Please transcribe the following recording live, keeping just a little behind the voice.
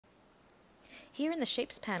Here in the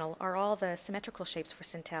Shapes panel are all the symmetrical shapes for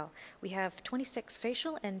Sintel. We have 26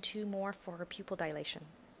 facial and 2 more for pupil dilation.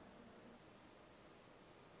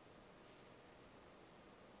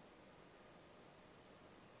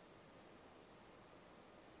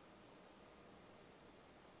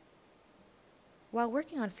 While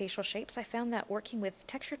working on facial shapes, I found that working with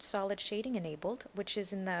textured solid shading enabled, which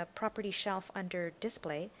is in the property shelf under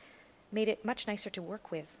display, made it much nicer to work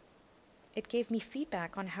with. It gave me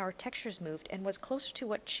feedback on how her textures moved and was closer to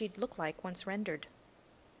what she'd look like once rendered.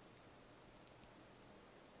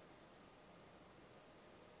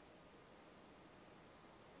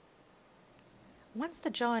 Once the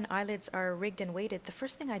jaw and eyelids are rigged and weighted, the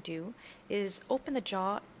first thing I do is open the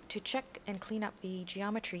jaw to check and clean up the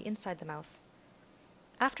geometry inside the mouth.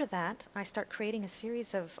 After that, I start creating a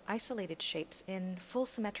series of isolated shapes in full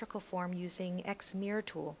symmetrical form using X Mirror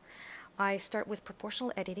tool. I start with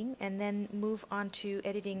proportional editing and then move on to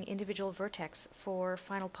editing individual vertex for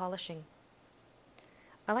final polishing.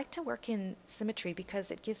 I like to work in symmetry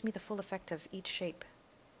because it gives me the full effect of each shape.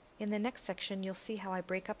 In the next section, you'll see how I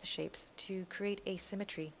break up the shapes to create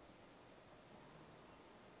asymmetry.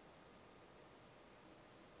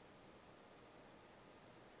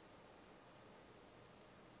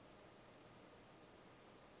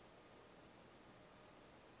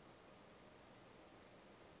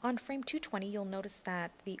 On frame 220, you'll notice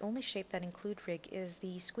that the only shape that include rig is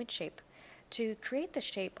the squint shape. To create the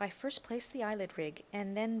shape, I first placed the eyelid rig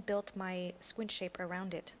and then built my squint shape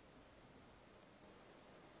around it.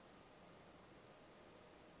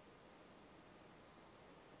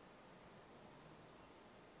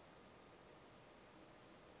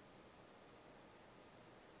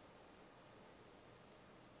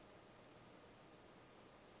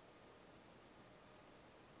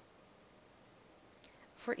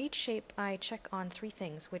 For each shape, I check on 3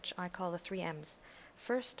 things, which I call the 3 M's.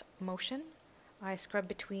 First, motion. I scrub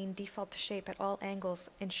between default to shape at all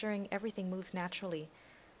angles, ensuring everything moves naturally.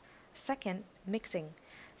 Second, mixing.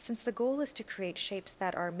 Since the goal is to create shapes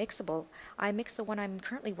that are mixable, I mix the one I'm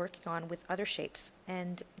currently working on with other shapes,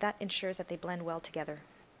 and that ensures that they blend well together.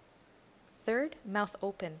 Third, mouth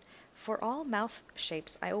open. For all mouth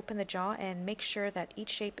shapes, I open the jaw and make sure that each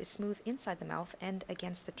shape is smooth inside the mouth and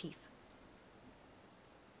against the teeth.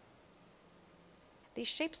 These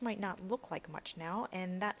shapes might not look like much now,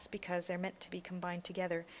 and that's because they're meant to be combined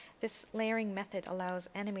together. This layering method allows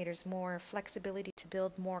animators more flexibility to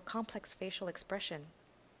build more complex facial expression.